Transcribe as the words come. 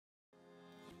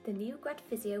The New Grad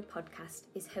Physio podcast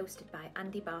is hosted by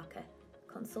Andy Barker,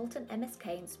 consultant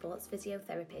MSK and sports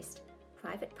physiotherapist,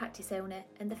 private practice owner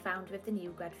and the founder of the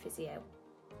New Grad Physio.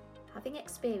 Having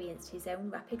experienced his own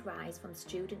rapid rise from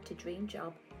student to dream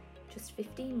job just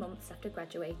 15 months after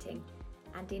graduating,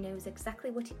 Andy knows exactly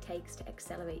what it takes to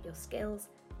accelerate your skills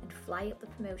and fly up the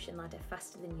promotion ladder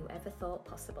faster than you ever thought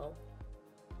possible.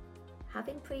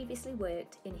 Having previously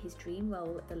worked in his dream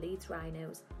role at the Leeds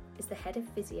Rhinos as the head of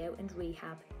physio and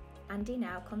rehab, Andy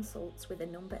now consults with a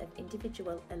number of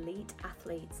individual elite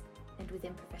athletes and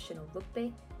within professional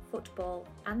rugby, football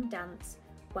and dance,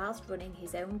 whilst running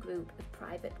his own group of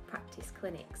private practice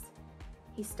clinics.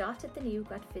 He started the New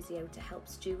Grad Physio to help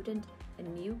student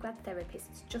and new grad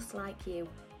therapists just like you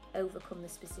overcome the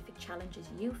specific challenges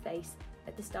you face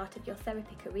at the start of your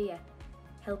therapy career,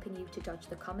 helping you to dodge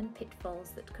the common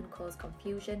pitfalls that can cause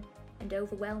confusion and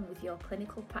overwhelm with your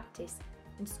clinical practice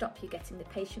and stop you getting the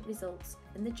patient results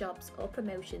and the jobs or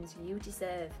promotions you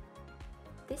deserve.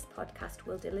 This podcast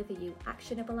will deliver you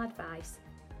actionable advice,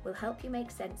 will help you make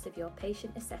sense of your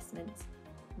patient assessments,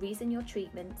 reason your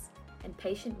treatments and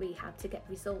patient rehab to get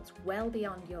results well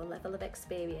beyond your level of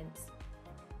experience.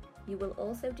 You will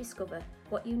also discover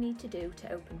what you need to do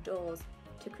to open doors,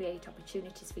 to create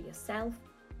opportunities for yourself,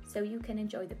 so you can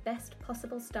enjoy the best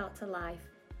possible start to life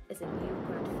as a new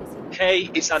grad physio. Hey,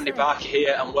 it's Andy Barker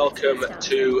here and welcome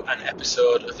to an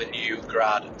episode of the New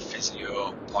Grad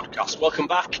Physio podcast. Welcome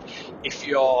back if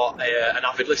you're an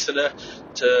avid listener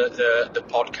to the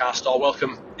podcast, or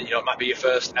welcome, it might be your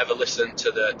first ever listen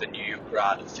to the New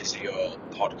Grad Physio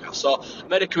podcast. So I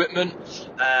made a commitment,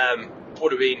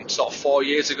 would have been sort of 4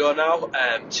 years ago now,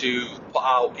 to put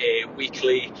out a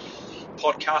weekly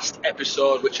podcast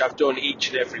episode, which I've done each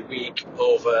and every week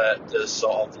over the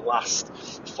sort of last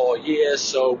 4 years.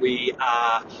 So we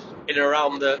are in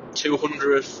around the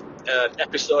 200th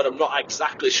episode. I'm not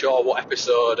exactly sure what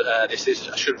episode this is.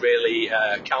 I should really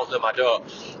count them. I don't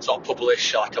sort of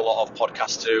publish like a lot of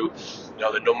podcasts do,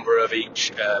 the number of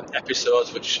each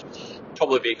episodes, which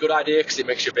probably be a good idea because it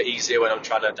makes it a bit easier when I'm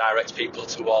trying to direct people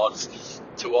towards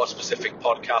specific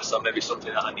podcasts, or maybe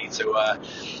something that I need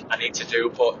to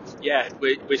do. But yeah,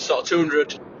 we're sort of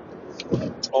 200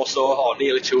 or so, or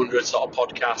nearly 200 sort of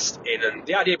podcasts in, and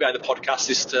the idea behind the podcast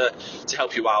is to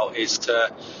help you out, is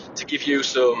to give you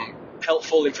some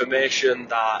helpful information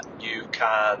that you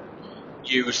can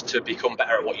use to become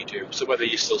better at what you do. So whether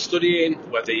you're still studying,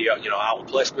 whether you're out on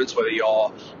placements, whether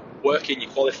you're working, you're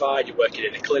qualified, you're working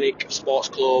in a clinic, a sports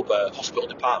club, a hospital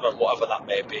department, whatever that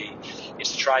may be,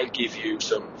 is to try and give you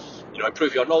some,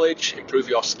 improve your knowledge, improve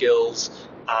your skills,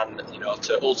 and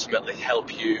to ultimately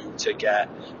help you to get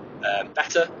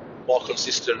better, more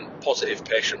consistent, positive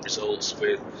patient results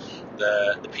with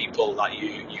the people that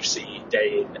you see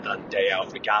day in and day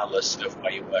out, regardless of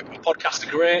where you work. Podcasts are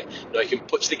great. You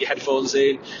can stick your headphones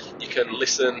in, you can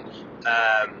listen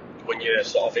when you're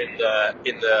sort of in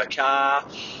the car,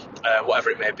 whatever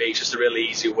it may be. It's just a really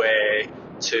easy way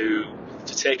to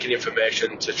take in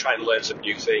information, to try and learn some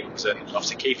new things, and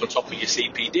obviously keep on top of your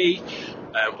CPD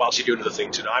whilst you're doing other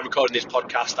things. I'm recording this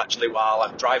podcast actually while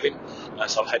I'm driving,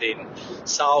 so I'm heading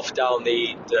south down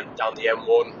the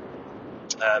M1,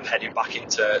 heading back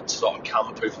into sort of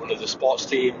camp with one of the sports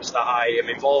teams that I am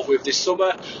involved with this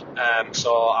summer.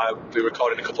 So I'll be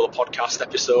recording a couple of podcast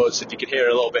episodes. If you can hear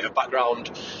a little bit of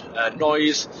background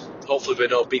noise, hopefully there are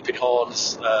no beeping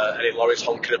horns, any lorries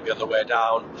honking at me on the way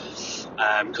down,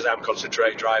 because I'm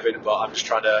concentrating driving, but I'm just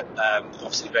trying to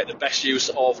obviously make the best use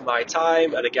of my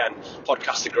time. And again,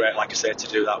 podcasts are great, like I said, to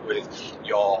do that with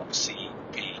your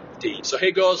CPD. So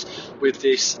here goes with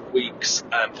this week's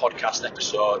podcast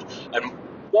episode. And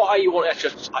what I want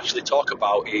to actually talk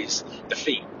about is the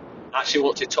feet. I actually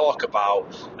want to talk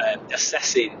about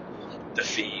assessing the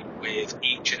feet with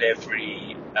each and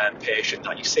every patient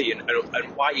that you see, and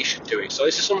why you should do it. So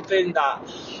this is something that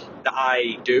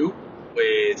I do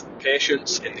with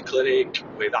patients in the clinic,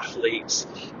 with athletes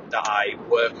that I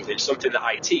work with. It's something that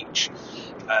I teach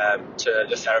to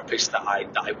the therapists that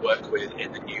I work with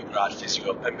in the New Grad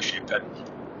Physio membership, and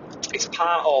it's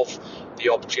part of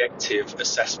the objective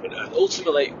assessment. And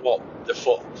ultimately what the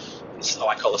foot, so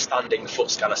I call a standing foot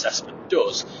scan assessment,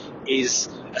 does is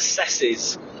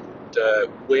assesses the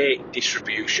weight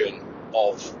distribution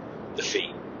of the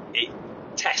feet. It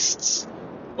tests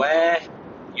where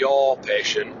your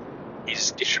patient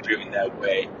is distributing their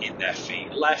weight in their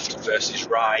feet, left versus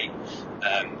right,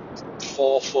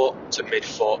 forefoot to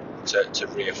midfoot to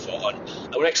rear foot. And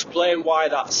I want to explain why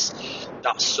that's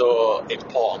so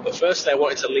important. But first, I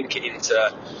wanted to link it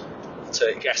into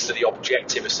the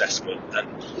objective assessment. And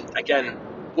again,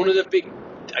 one of the big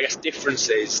I guess,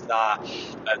 differences that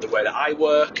the way that I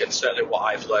work, and certainly what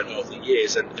I've learned over the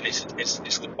years, and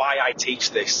it's why I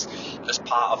teach this as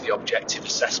part of the objective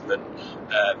assessment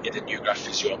in the New Grad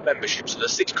Physio membership. So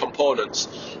there's 6 components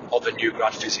of the New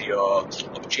Grad Physio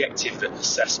objective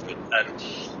assessment,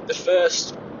 and the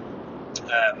first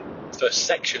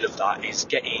section of that is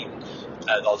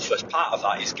or the first part of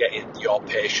that is getting your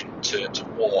patient to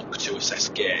walk to assess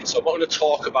gait. So I'm not going to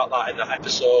talk about that in that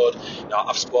episode.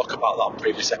 I've spoken about that on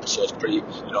previous episodes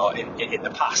in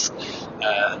the past,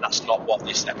 and that's not what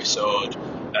this episode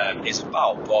is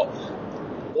about. But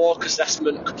walk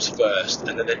assessment comes first,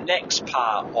 and then the next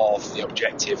part of the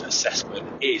objective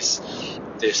assessment is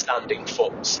the standing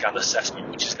foot scan assessment,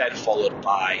 which is then followed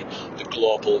by the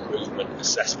global movement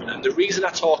assessment. And the reason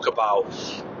I talk about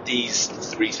these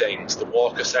 3 things, the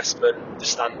walk assessment, the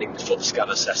standing foot scan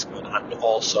assessment, and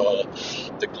also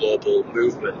the global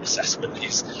movement assessment,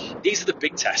 is these are the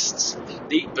big tests,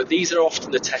 but these are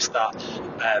often the tests that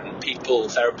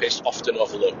therapists often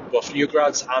overlook, both new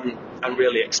grads and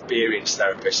really experienced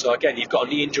therapists. So again, you've got a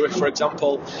knee injury, for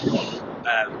example.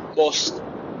 Most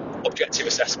objective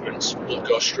assessments will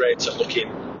go straight to looking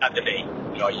at the knee.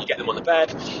 You get them on the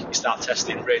bed, you start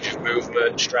testing range of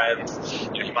movement,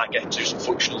 strength. You might get into some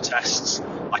functional tests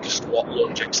like a squat,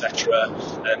 lunge, etc.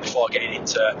 Before getting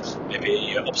into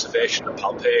maybe observation and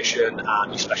palpation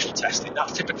and your special testing.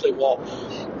 That's typically what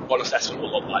one assessment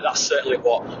will look like. That's certainly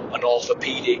what an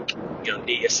orthopedic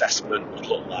knee assessment would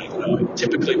look like. It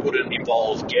typically wouldn't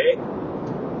involve gait,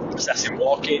 assessing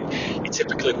walking. It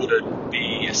typically wouldn't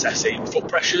be assessing foot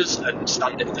pressures and the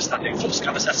standing foot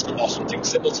scan assessment or something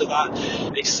similar to that.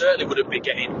 And it certainly wouldn't be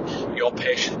getting your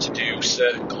patient to do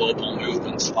certain global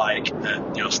movements like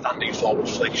standing forward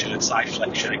flexion and side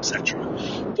flexion,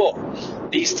 etc.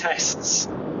 But these tests,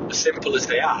 as simple as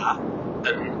they are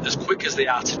and as quick as they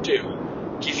are to do,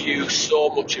 give you so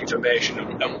much information,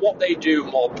 and what they do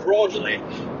more broadly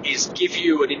is give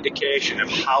you an indication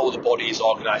of how the body is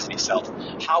organising itself,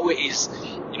 how it is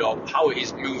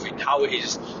moving, how it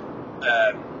is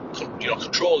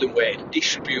controlling weight and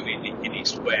distributing in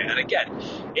its weight. And again,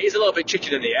 it is a little bit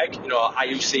chicken and the egg. Are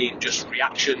you seeing just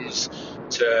reactions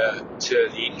to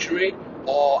the injury,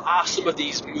 or are some of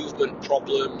these movement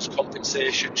problems,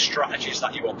 compensation strategies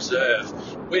that you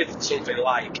observe with something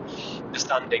like the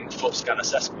standing foot scan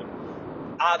assessment,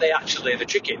 are they actually the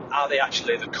chicken? Are they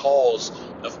actually the cause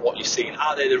of what you're seeing?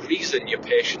 Are they the reason your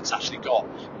patient's actually got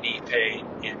knee pain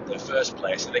in the first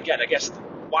place? And again, I guess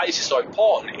why this is so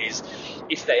important is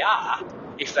if they are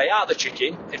the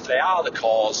chicken, if they are the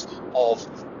cause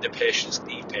of the patient's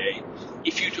knee pain,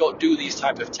 if you don't do these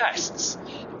type of tests,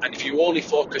 and if you only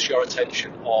focus your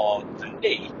attention on the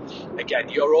knee, again,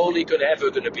 you're only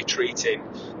ever going to be treating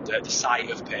the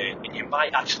site of pain, and you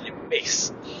might actually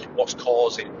miss what's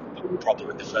causing the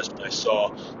problem in the first place.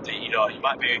 So, you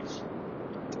might be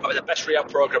having the best rehab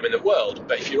program in the world,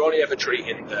 but if you're only ever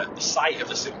treating the site of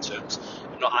the symptoms,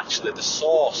 not actually the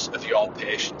source of your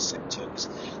patient's symptoms,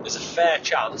 there's a fair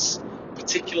chance,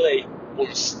 particularly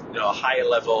once higher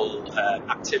level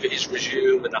activities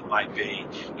resume, and that might be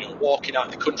walking out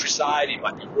in the countryside, it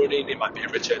might be running, it might be a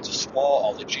return to sport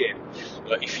or the gym.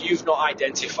 But if you've not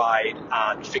identified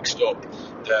and fixed up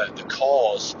the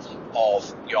cause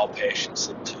of your patient's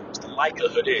symptoms, the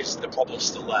likelihood is the problem's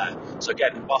still there. So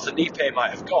again, whilst the knee pain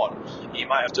might have gone, you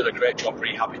might have done a great job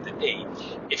rehabbing the knee.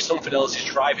 If something else is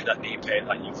driving that knee pain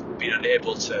that you've been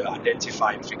unable to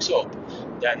identify and fix up,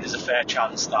 then there's a fair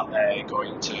chance that they're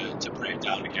going to break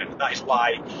down again. And that is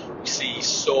why we see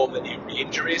so many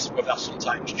re-injuries, whether that's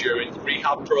sometimes during the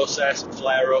rehab process and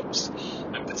flare-ups,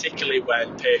 and particularly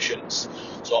when patients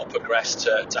sort of progress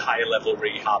to higher level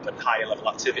rehab and higher level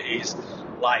activities,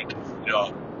 like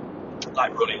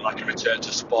running, like a return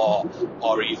to sport,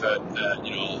 or even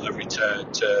a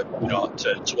return to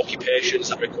occupations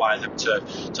that require them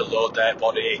to load their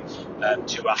body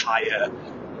to a higher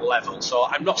level. So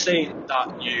I'm not saying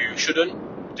that you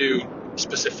shouldn't do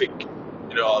specific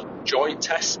joint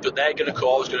tests, but they're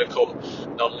always going to come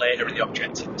later in the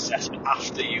objective assessment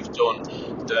after you've done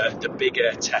the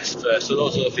bigger tests first. So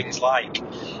those are the things like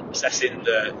assessing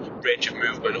the range of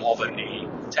movement of a knee,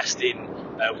 testing.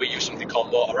 We use something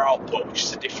called motor output, which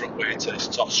is a different way to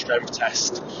sort of strength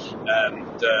test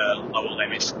the lower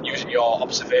limits using your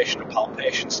observation and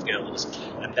palpation skills,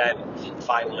 and then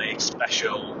finally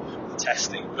special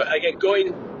testing. But again,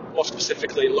 going more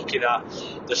specifically looking at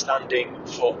the standing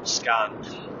foot scan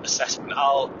assessment,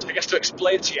 I guess to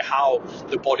explain to you how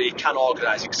the body can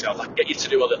organise itself, I can get you to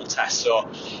do a little test. So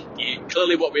you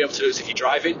clearly won't be able to do this if you're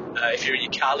driving, if you're in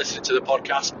your car listening to the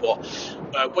podcast,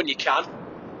 but when you can,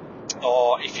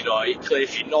 or if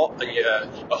you're not and you're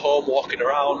at home walking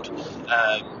around,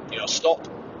 stop.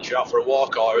 If you're out for a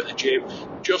walk or at the gym,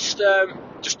 just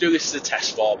do this as a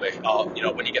test for me, or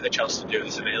when you get the chance to do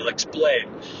this, and it'll explain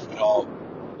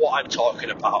what I'm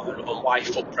talking about and why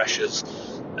foot pressures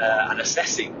and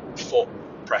assessing foot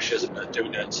pressures and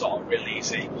doing a sort of really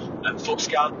easy foot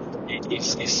scan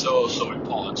is so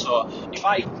important. So if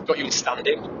I got you in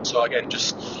standing, so again,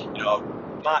 just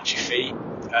march your feet,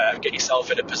 get yourself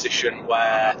in a position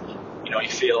where you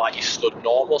feel like you stood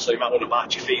normal, so you might want to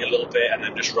march your feet a little bit and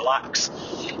then just relax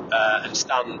and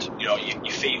stand your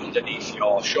feet underneath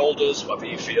your shoulders, whether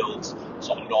you feel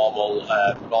sort of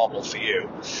normal for you.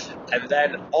 And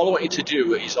then all I want you to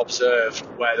do is observe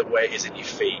where the weight is in your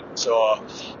feet. So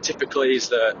typically is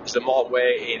there more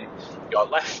weight in your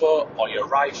left foot or your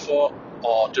right foot,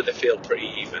 or do they feel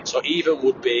pretty even? So even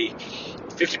would be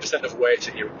 50% of weight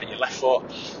in your left foot,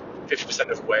 50%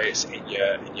 of weight in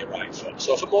your right foot.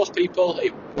 So for most people,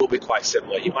 it will be quite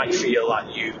similar. You might feel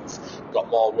like you've got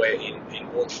more weight in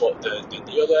one foot than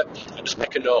the other, and just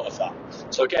make a note of that.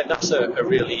 So again, that's a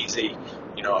really easy,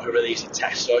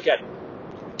 test. So again,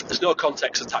 there's no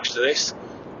context attached to this.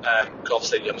 Because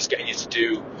obviously I'm just getting you to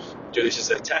do this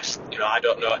as a test. I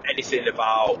don't know anything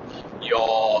about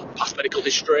your past medical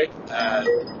history.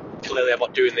 Clearly I'm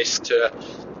not doing this to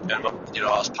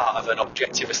as part of an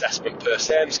objective assessment per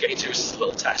se. I'm just getting you to do this as a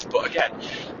little test. But again,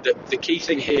 the key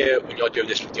thing here when you're doing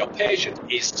this with your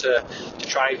patient is to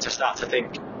try to start to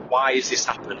think, why is this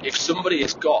happening? If somebody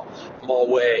has got more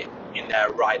weight in their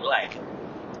right leg,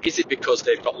 is it because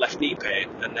they've got left knee pain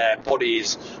and their body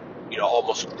is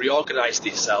almost reorganised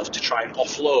itself to try and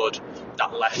offload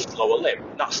that left lower limb?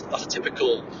 That's a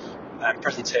typical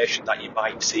presentation that you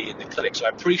might see in the clinic. So I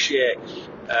appreciate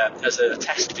as a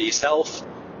test for yourself,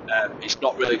 it's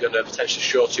not really going to potentially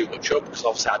show too much up, because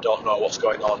obviously I don't know what's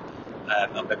going on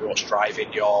and maybe what's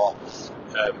driving your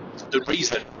the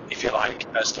reason, if you like,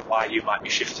 as to why you might be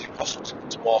shifting across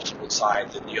more to one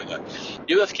side than the other.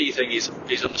 The other key thing is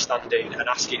understanding and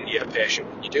asking your patient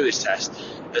when you do this test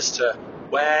as to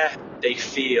where they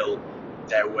feel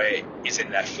their weight is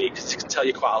in their feet, because it can tell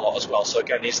you quite a lot as well. So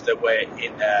again, is the weight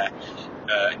in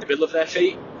the middle of their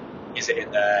feet? Is it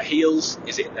in their heels?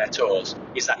 Is it in their toes?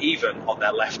 Is that even on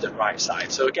their left and right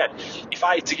side? So again, if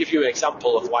I had to give you an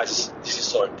example of why this is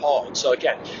so important. So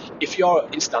again, if you're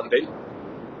in standing,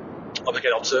 and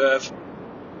again, observe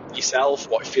yourself,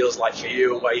 what it feels like for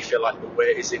you and where you feel like the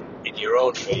weight is in your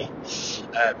own feet.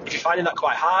 If you're finding that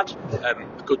quite hard,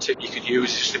 a good tip you could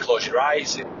use is just to close your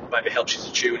eyes. It maybe helps you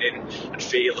to tune in and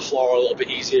feel the floor a little bit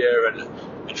easier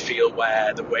and feel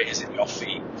where the weight is in your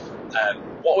feet.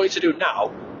 What I want you to do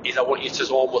now is I want you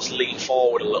to almost lean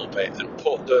forward a little bit and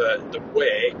put the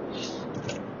weight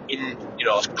in,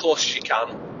 as close as you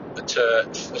can to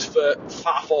as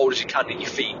far forward as you can in your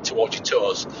feet towards your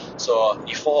toes. So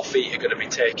your 4 feet are going to be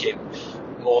taking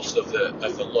most of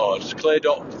the load. So clearly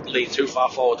don't lean too far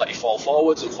forward that you fall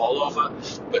forwards and fall over,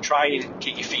 but try and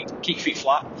keep your feet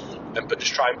flat, but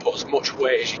just try and put as much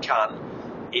weight as you can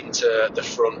into the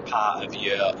front part of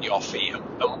your feet.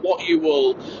 And what you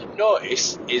will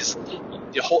notice is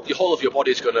your whole of your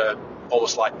body is going to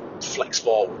almost like flex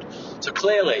forward. So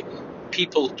clearly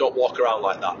people don't walk around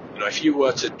like that. If you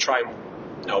were to try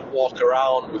and walk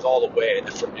around with all the weight in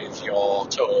the front of your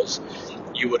toes,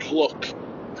 you would look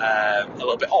a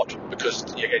little bit odd, because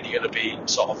again you're going to be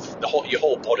sort of your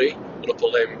whole body, an upper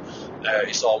limb,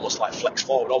 it's almost like flex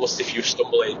forward, almost if you're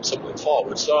stumbling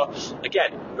forward. So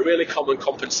again, a really common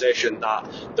compensation that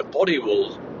the body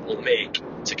will make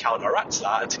to counteract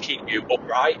that and to keep you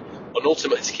upright, and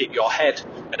ultimately to keep your head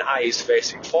and eyes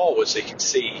facing forward so you can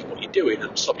see what you're doing and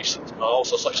also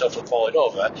stop yourself from falling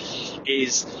over,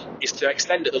 is to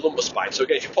extend at the lumbar spine. So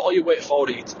again, if you put all your weight forward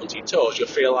onto your toes, you'll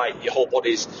feel like your whole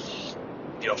body's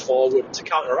forward. To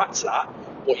counteract that,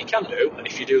 what you can do, and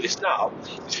if you do this now,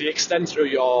 is if you extend through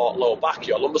your lower back,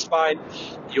 your lumbar spine,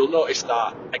 you'll notice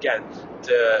that again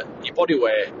your body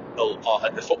weight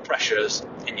and the foot pressures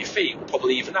in your feet will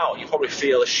probably even out. You probably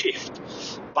feel a shift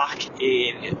back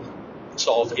in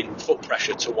foot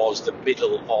pressure towards the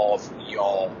middle of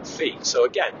your feet. So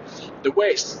again, the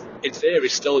weight's in theory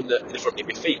still in the front of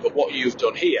your feet, but what you've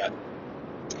done here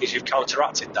is you've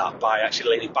counteracted that by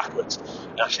actually leaning backwards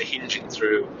and actually hinging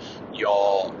through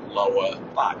your lower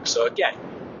back. So again,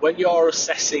 when you're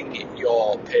assessing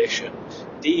your patient,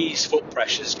 these foot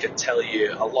pressures can tell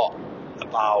you a lot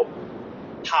about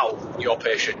how your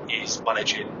patient is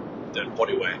managing the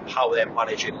body weight, how they're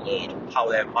managing load, how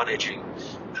they're managing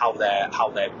how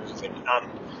they're moving. And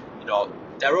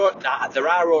there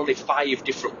are only 5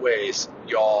 different ways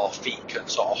your feet can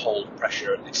sort of hold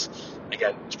pressure, and it's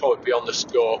probably beyond the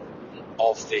scope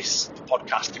of this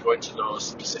podcast to go into those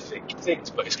specific things,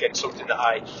 but it's again something that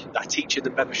I teach in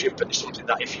the membership, and it's something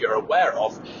that if you're aware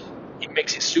of, it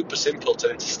makes it super simple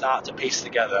to start to piece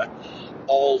together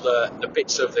all the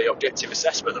bits of the objective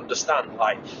assessment. Understand,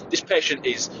 like, this patient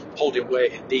is holding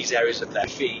weight in these areas of their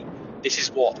feet, this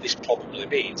is what this probably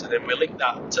means, and then we link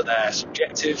that to their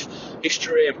subjective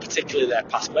history and particularly their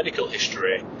past medical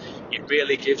history. It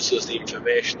really gives us the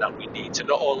information that we need to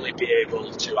not only be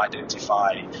able to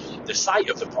identify the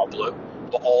site of the problem,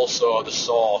 but also the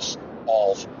source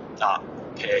of that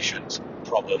patient's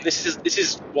problem. This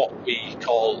is what we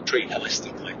call treat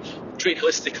holistically. Treat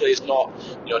holistically is not,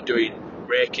 doing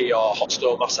Reiki or hot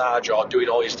stone massage or doing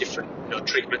all these different,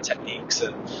 treatment techniques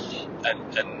and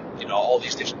all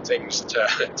these different things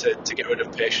to get rid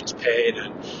of patients' pain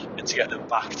and to get them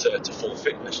back to full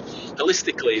fitness.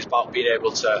 Holistically is about being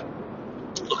able to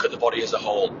look at the body as a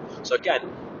whole. So again,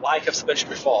 like I've mentioned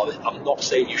before, I'm not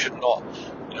saying you should not,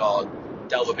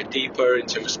 delve a bit deeper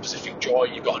into a specific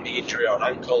joint. You've got a knee injury or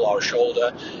an ankle or a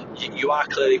shoulder. You are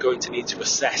clearly going to need to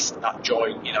assess that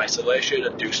joint in isolation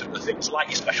and do some of the things like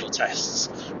your special tests,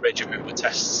 range of movement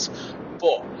tests.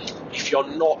 But if you're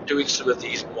not doing some of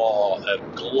these more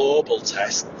global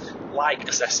tests, like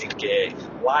assessing gait,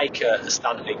 like a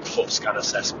standing foot scan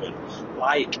assessment,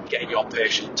 like getting your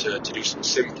patient to do some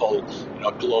simple,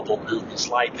 global movements,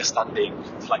 like a standing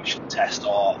flexion test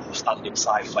or a standing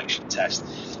side flexion test,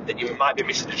 then you might be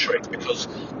missing a trick, because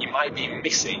you might be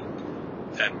missing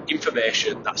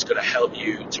information that's going to help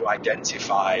you to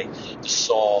identify the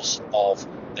source of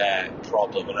their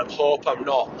problem. And I hope I'm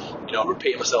not,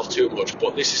 repeating myself too much,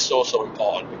 but this is so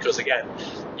important, because again,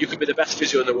 you could be the best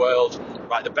physio in the world,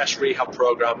 right, the best rehab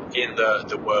program in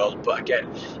the world, but again,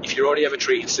 if you're only ever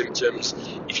treating symptoms,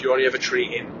 if you're only ever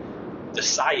treating the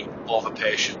site of a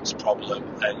patient's problem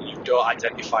and you don't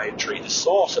identify and treat the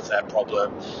source of their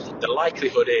problem, the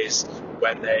likelihood is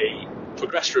when they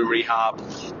progress through rehab,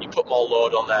 you put more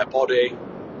load on their body,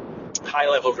 high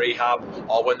level rehab,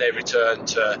 or when they return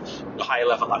to higher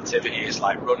level activities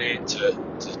like running, to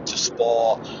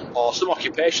sport, or some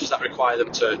occupations that require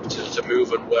them to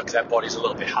move and work their bodies a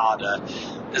little bit harder,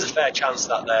 there's a fair chance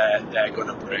that they're going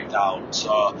to break down.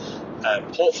 So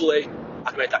hopefully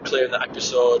I've made that clear in that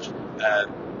episode.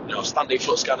 Standing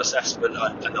foot scan assessment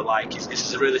and the like, this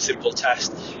is a really simple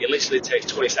test. It literally takes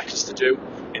 20 seconds to do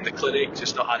in the clinic,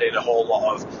 just not adding a whole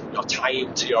lot of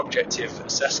time to your objective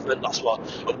assessment. That's what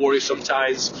I worry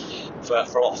sometimes for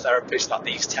a lot of therapists, that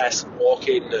these tests,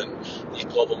 walking and the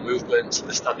global movements and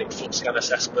the standing foot scan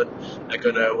assessment, are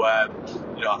going to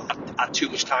add too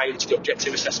much time to the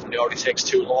objective assessment. It already takes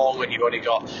too long, and you've only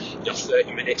got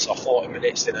 30 minutes or 40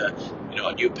 minutes in a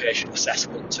new patient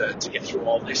assessment to get through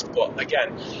all this. But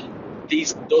again,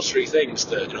 those three things,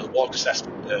 the walk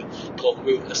assessment, the global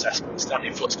movement assessment, the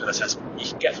standing foot scan assessment, you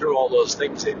can get through all those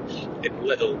things in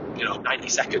little 90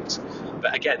 seconds.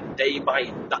 But again,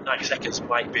 that 90 seconds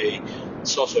might be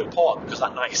so important, because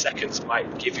that 90 seconds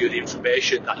might give you the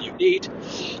information that you need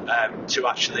to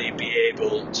actually be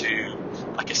able to,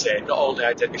 like I say, not only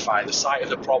identify the site of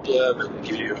the problem and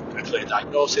give you a clear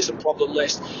diagnosis and problem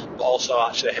list, but also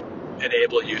actually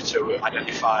enable you to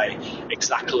identify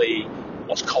exactly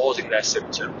what's causing their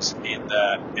symptoms in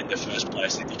the first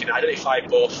place. If you can identify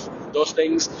both those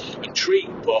things and treat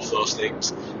both those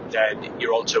things, then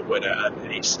you're on to a winner,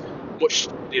 and it's much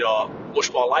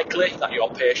more likely that your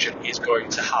patient is going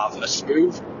to have a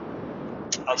smooth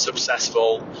and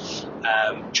successful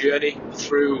journey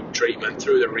through treatment,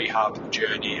 through the rehab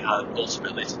journey, and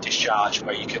ultimately to discharge,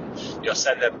 where you can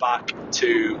send them back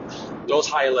to those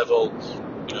higher level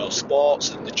sports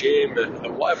and the gym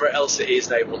and whatever else it is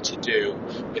they want to do,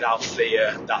 without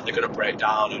fear that they're going to break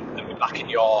down and be back in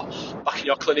your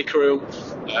clinic room,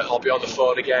 or be on the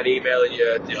phone again emailing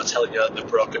you, telling you that they're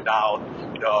broken down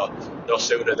no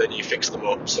sooner than you fix them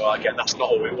up. So again, that's not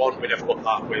what we want. We never want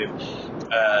that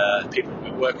with people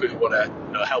we work with. We want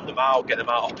to help them out, get them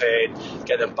out of pain,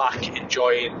 get them back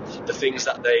enjoying the things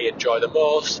that they enjoy the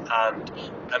most, and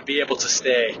be able to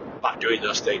stay back doing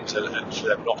those things, and for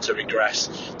them not to regress,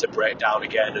 to break down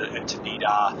again, and to need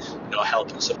our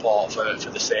help and support for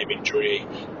the same injury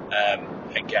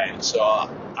again. So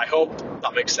I hope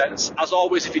that makes sense. As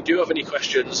always, if you do have any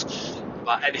questions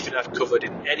about anything I've covered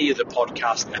in any of the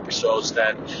podcast episodes,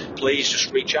 then please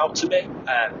just reach out to me.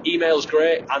 Email's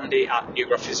great,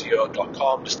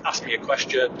 andy@newgraphphysio.com. Just ask me a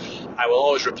question. I will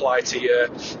always reply to you.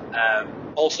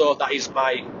 Also, that is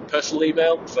my personal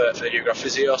email for the New Graph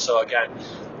Physio. So again,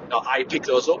 I pick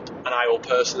those up and I will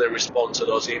personally respond to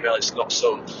those emails. It's not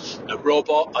some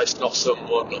robot. It's not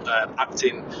someone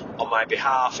acting on my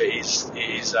behalf. It is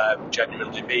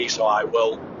genuinely me. So I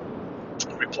will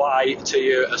reply to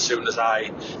you as soon as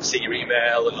I see your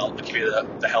email, and I'll give you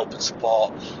the help and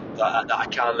support that I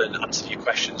can, and answer your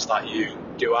questions that you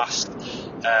do ask.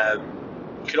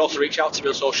 You can also reach out to me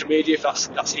on social media if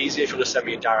that's easier. If you want to send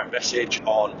me a direct message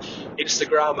on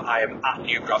Instagram, I am at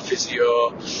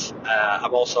NewGradPhysio.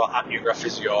 I'm also at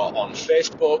NewGradPhysio on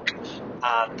Facebook,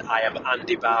 and I am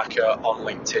Andy Barker on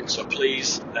LinkedIn. So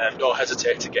please don't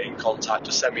hesitate to get in contact.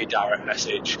 Just send me a direct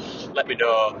message. Let me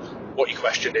know what your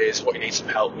question is, what you need some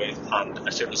help with, and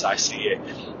as soon as I see it,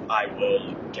 I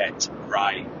will get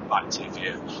right back to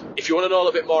you. If you want to know a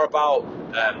little bit more about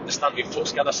the Standing Foot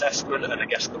Scale Assessment, and I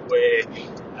guess the way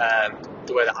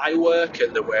that I work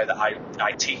and the way that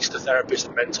I teach the therapists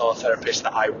and mentor therapists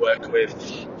that I work with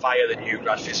via the New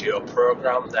Grad Physio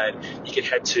program, then you can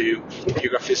head to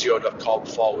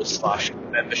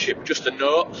newgradphysio.com/membership. Just a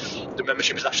note, the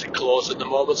membership is actually closed at the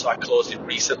moment, so I closed it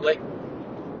recently.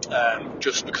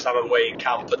 Just because I'm away in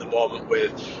camp at the moment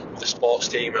with the sports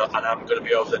team, and I'm going to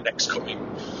be over the next few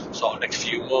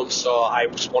months, so I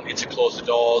just wanted to close the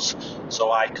doors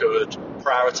so I could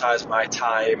prioritise my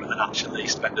time and actually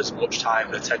spend as much time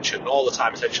and attention, all the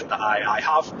time and attention that I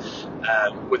have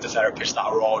with the therapists that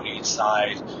are already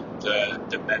inside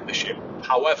the membership.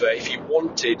 However, if you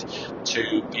wanted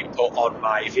to be put on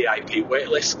my VIP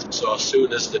waitlist, so as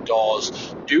soon as the doors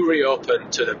do reopen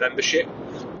to the membership,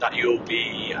 that you'll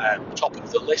be top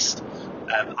of the list.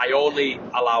 I only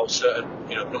allow certain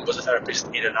numbers of therapists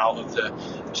in and out of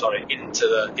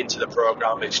into the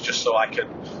program. It's just so I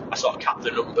sort of cap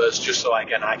the numbers, just so I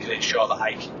can ensure that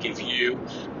I can give you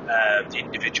the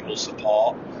individual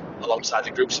support alongside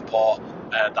the group support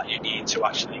that you need to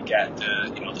actually get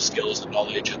the skills and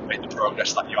knowledge and make the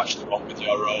progress that you actually want with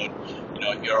your own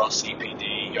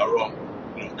CPD, your own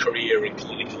career in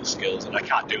clinical skills. And I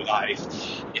can't do that if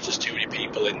there's too many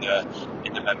people in the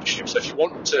membership. So if you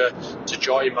want to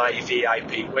join my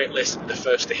VIP waitlist and the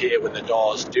first to hear when the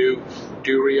doors do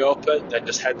reopen, then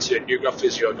just head to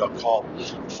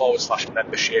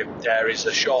newgradphysio.com/membership. There is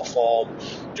a short form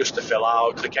just to fill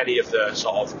out. Click any of the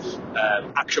sort of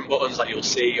action buttons that you'll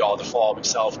see, or the form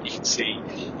itself, and you can see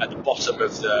at the bottom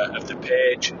of the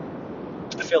page.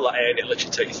 Fill that in, it'll literally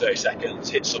take you 30 seconds,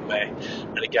 hit submit,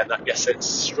 and again that gets sent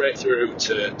straight through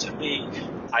to me.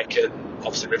 I can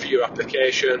obviously review your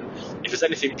application. If there's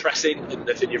anything pressing and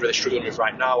anything you're really struggling with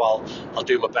right now, I'll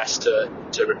do my best to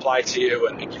reply to you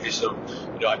and give you some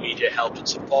immediate help and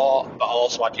support, but I'll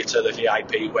also add you to the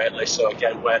VIP waitlist. So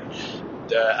again, when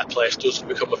a place does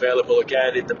become available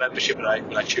again in the membership,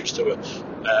 and I choose to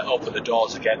open the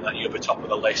doors again, then you'll be top of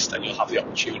the list, and you'll have the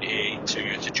opportunity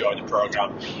to join the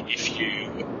program if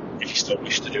you still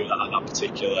wish to do that at that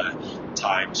particular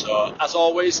time. So as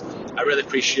always, I really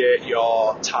appreciate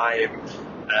your time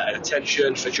and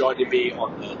attention for joining me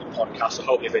on the podcast. I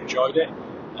hope you've enjoyed it.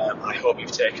 I hope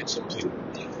you've taken something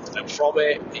from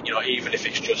it, even if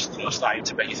it's just starting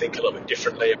to make you think a little bit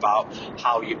differently about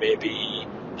how you maybe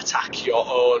attack your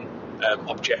own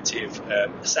objective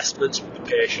assessments with the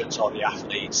patients or the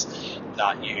athletes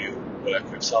that you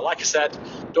work with. So like I said,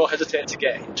 don't hesitate to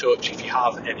get in touch if you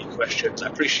have any questions. I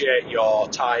appreciate your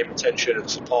time, attention and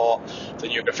support for the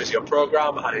New Grad Physio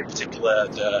program, and in particular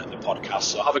the podcast.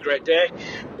 So have a great day,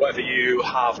 whatever you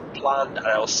have planned, and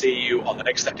I'll see you on the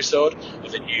next episode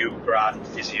of the New Grad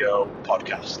Physio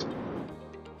podcast.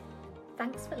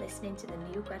 Thanks for listening to the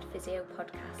New Grad Physio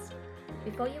podcast.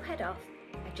 Before you head off,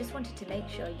 I just wanted to make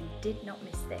sure you did not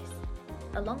miss this.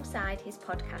 Alongside his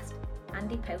podcast,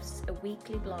 Andy posts a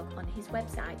weekly blog on his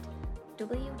website,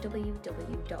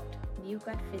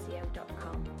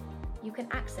 www.newgradphysio.com. You can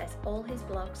access all his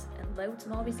blogs and loads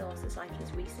more resources like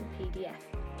his recent PDF,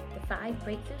 the 5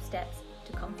 breakthrough steps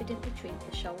to confidently treat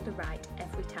the shoulder right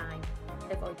every time,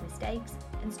 avoid mistakes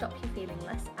and stop you feeling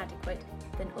less adequate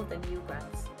than other new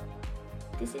grads.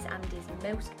 This is Andy's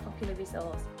most popular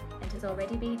resource and has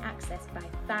already been accessed by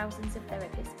thousands of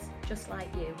therapists just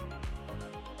like you.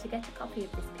 To get a copy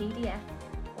of this PDF,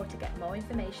 or to get more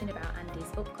information about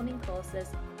Andy's upcoming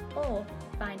courses, or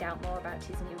find out more about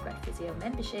his New Grad Physio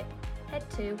membership, head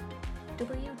to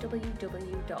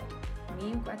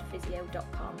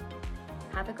www.newgradphysio.com.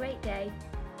 Have a great day,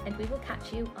 and we will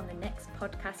catch you on the next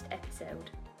podcast episode.